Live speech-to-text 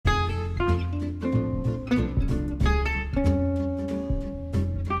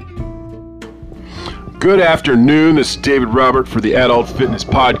Good afternoon. This is David Robert for the Adult Fitness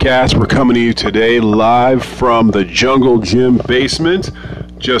Podcast. We're coming to you today live from the Jungle Gym basement.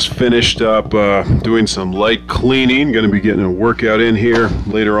 Just finished up doing some light cleaning. Going to be getting a workout in here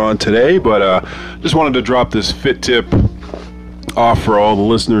later on today, but just wanted to drop this fit tip off for all the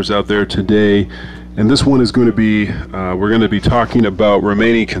listeners out there today. And this one is going to be, we're going to be talking about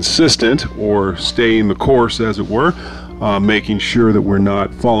remaining consistent or staying the course, as it were. Making sure that we're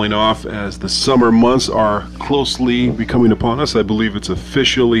not falling off as the summer months are closely becoming upon us. I believe it's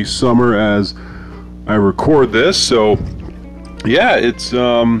officially summer as I record this. So, yeah, it's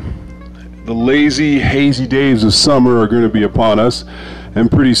the lazy, hazy days of summer are going to be upon us. And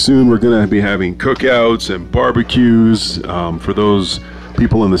pretty soon we're going to be having cookouts and barbecues. For those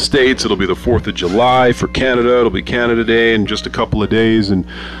people in the States, it'll be the 4th of July. For Canada, it'll be Canada Day in just a couple of days. And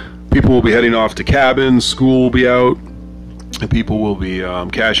people will be heading off to cabins. School will be out. And people will be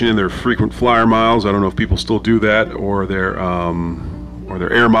cashing in their frequent flyer miles. I don't know if people still do that, or their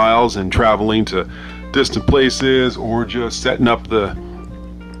air miles and traveling to distant places, or just setting up the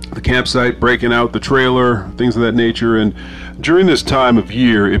campsite, breaking out the trailer, things of that nature. And during this time of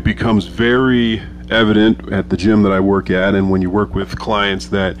year, it becomes very evident at the gym that I work at, and when you work with clients,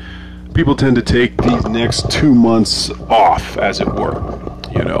 that people tend to take these next 2 months off, as it were.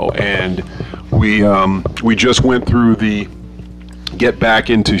 And we just went through the get back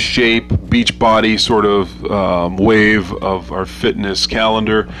into shape, beach body sort of wave of our fitness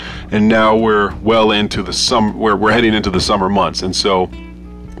calendar, and now we're well into the summer. We're heading into the summer months, and so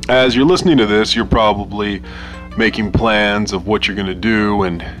as you're listening to this, you're probably making plans of what you're going to do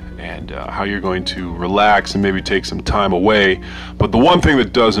and how you're going to relax and maybe take some time away. But the one thing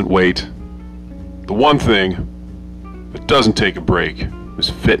that doesn't wait, the one thing that doesn't take a break, is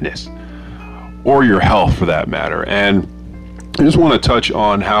fitness, or your health for that matter. And I just want to touch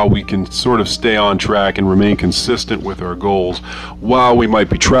on how we can sort of stay on track and remain consistent with our goals while we might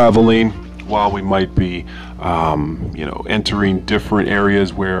be traveling, while we might be, entering different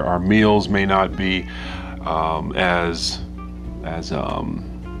areas where our meals may not be as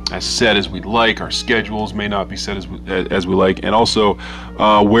set as we'd like. Our schedules may not be set as we like, and also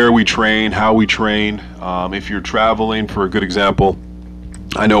where we train, how we train. If you're traveling, for a good example,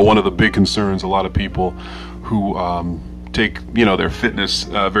 I know one of the big concerns a lot of people who take their fitness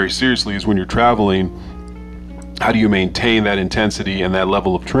very seriously is when you're traveling, how do you maintain that intensity and that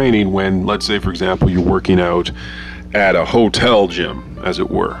level of training when, let's say, for example, you're working out at a hotel gym, as it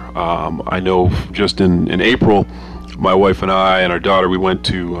were. I know just in April, my wife and I and our daughter, we went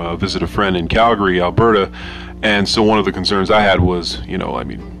to visit a friend in Calgary, Alberta, and so one of the concerns I had was,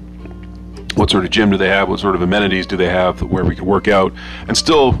 what sort of gym do they have? What sort of amenities do they have where we can work out and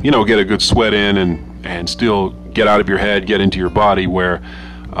still, get a good sweat in and still get out of your head, get into your body, where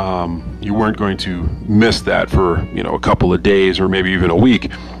you weren't going to miss that for, a couple of days or maybe even a week.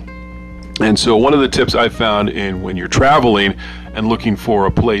 And so one of the tips I found when you're traveling and looking for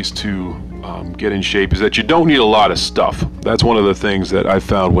a place to get in shape is that you don't need a lot of stuff. That's one of the things that I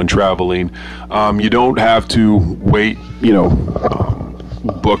found when traveling. You don't have to wait,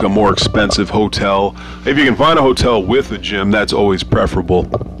 book a more expensive hotel. If you can find a hotel with a gym, that's always preferable.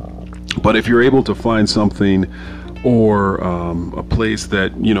 But if you're able to find something or a place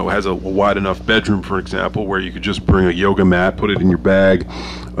that has a wide enough bedroom, for example, where you could just bring a yoga mat, put it in your bag,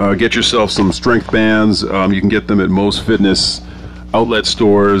 get yourself some strength bands. You can get them at most fitness outlet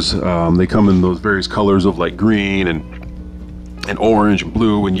stores. They come in those various colors of like green and orange and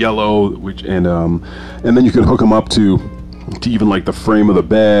blue and yellow, and then you can hook them up to even like the frame of the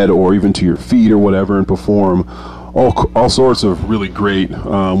bed or even to your feet or whatever, and perform all sorts of really great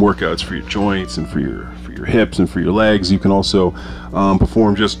workouts for your joints and for your hips and for your legs. You can also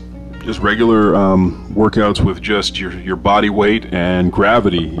perform just regular workouts with just your body weight and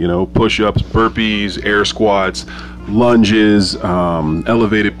gravity. Push-ups, burpees, air squats, lunges,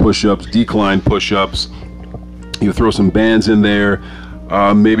 elevated push-ups, decline push-ups. You throw some bands in there.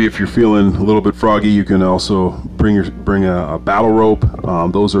 Maybe if you're feeling a little bit froggy, you can also bring a battle rope.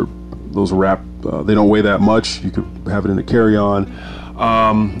 Those wrap. They don't weigh that much. You could have it in a carry-on.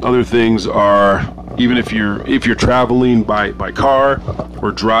 Other things are, even if you're traveling by car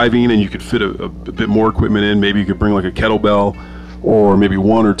or driving, and you could fit a bit more equipment in. Maybe you could bring like a kettlebell, or maybe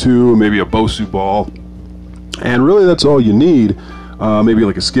one or two, maybe a Bosu ball, and really that's all you need. Maybe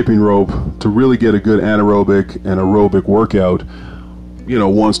like a skipping rope to really get a good anaerobic and aerobic workout.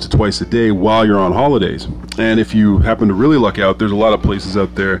 Once to twice a day while you're on holidays. And if you happen to really luck out, there's a lot of places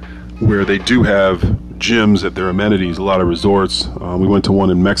out there where they do have gyms at their amenities, a lot of resorts. We went to one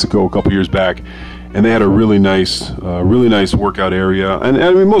in Mexico a couple years back, and they had a really nice workout area. And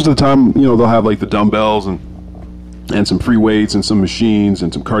I mean, most of the time, you know, they'll have like the dumbbells and some free weights and some machines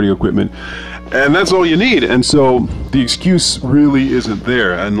and some cardio equipment, and that's all you need. And so the excuse really isn't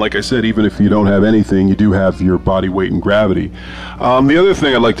there. And like I said, even if you don't have anything, you do have your body weight and gravity. The other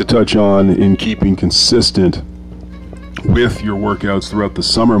thing I'd like to touch on in keeping consistent with your workouts throughout the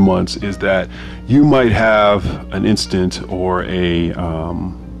summer months is that you might have an instant or a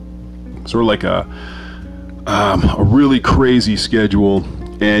sort of like a really crazy schedule,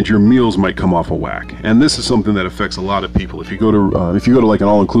 and your meals might come off a whack. And this is something that affects a lot of people. If you go to like an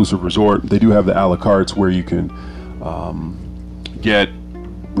all-inclusive resort, they do have the a la cartes where you can get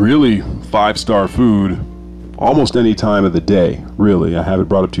really 5-star food almost any time of the day, really. I have it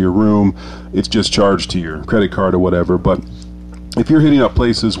brought up to your room. It's just charged to your credit card or whatever. But if you're hitting up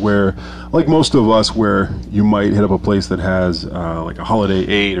places where, like most of us, where you might hit up a place that has like a Holiday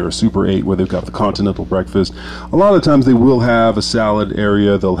 8 or a Super 8 where they've got the continental breakfast, a lot of the times they will have a salad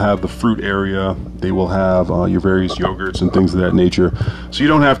area, they'll have the fruit area, they will have your various yogurts and things of that nature. So you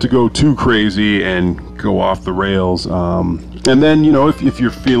don't have to go too crazy and go off the rails. And then, you know, if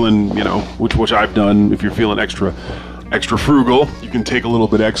you're feeling, you know, which I've done, if you're feeling extra frugal, you can take a little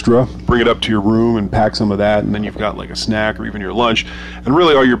bit extra, bring it up to your room and pack some of that, and then you've got like a snack or even your lunch. And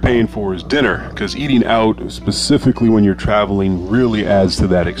really all you're paying for is dinner, because eating out, specifically when you're traveling, really adds to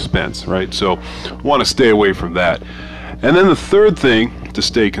that expense, right? So want to stay away from that. And then the third thing to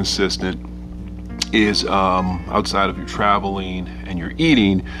stay consistent is outside of your traveling and your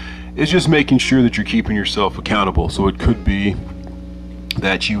eating, is just making sure that you're keeping yourself accountable. So it could be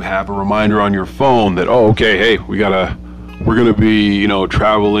that you have a reminder on your phone that, oh, okay, hey, we're going to be, you know,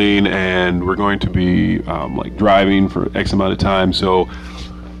 traveling, and we're going to be like driving for X amount of time. So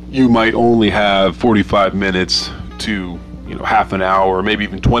you might only have 45 minutes to, you know, half an hour, or maybe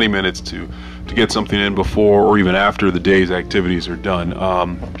even 20 minutes to get something in before or even after the day's activities are done.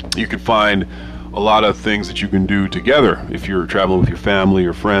 You can find a lot of things that you can do together if you're traveling with your family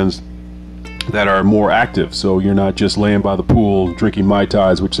or friends that are more active. So you're not just laying by the pool drinking Mai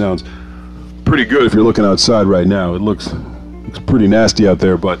Tais, which sounds pretty good if you're looking outside right now. It looks pretty nasty out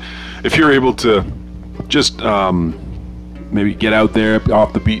there, but if you're able to just maybe get out there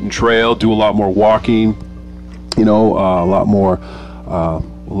off the beaten trail, do a lot more walking, you know, a lot more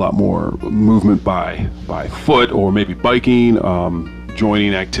movement by foot, or maybe biking,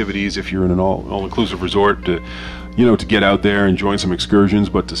 joining activities if you're in an all-inclusive resort, to, you know, to get out there and join some excursions,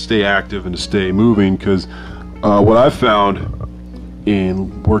 but to stay active and to stay moving. Because what I've found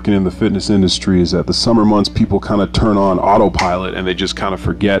in working in the fitness industry is that the summer months, people kind of turn on autopilot and they just kind of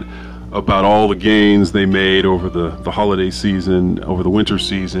forget about all the gains they made over the holiday season, over the winter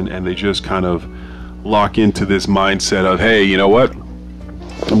season, and they just kind of lock into this mindset of, hey, you know what,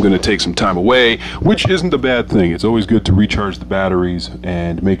 I'm going to take some time away, which isn't a bad thing. It's always good to recharge the batteries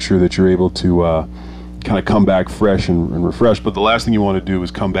and make sure that you're able to kind of come back fresh and refreshed. But the last thing you want to do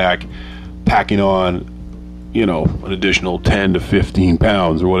is come back packing on, you know, an additional 10 to 15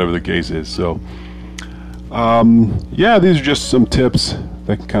 pounds or whatever the case is. So yeah, these are just some tips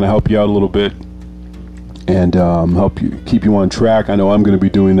that can kind of help you out a little bit and help you keep you on track. I know I'm going to be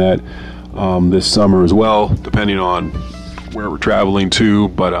doing that this summer as well, depending on where we're traveling to,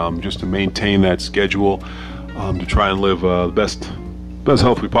 but just to maintain that schedule, to try and live the best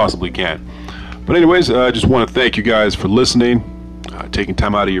health we possibly can. But anyways, I just want to thank you guys for listening, taking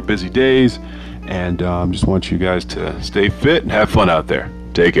time out of your busy days, and just want you guys to stay fit and have fun out there.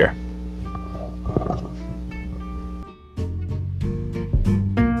 Take care.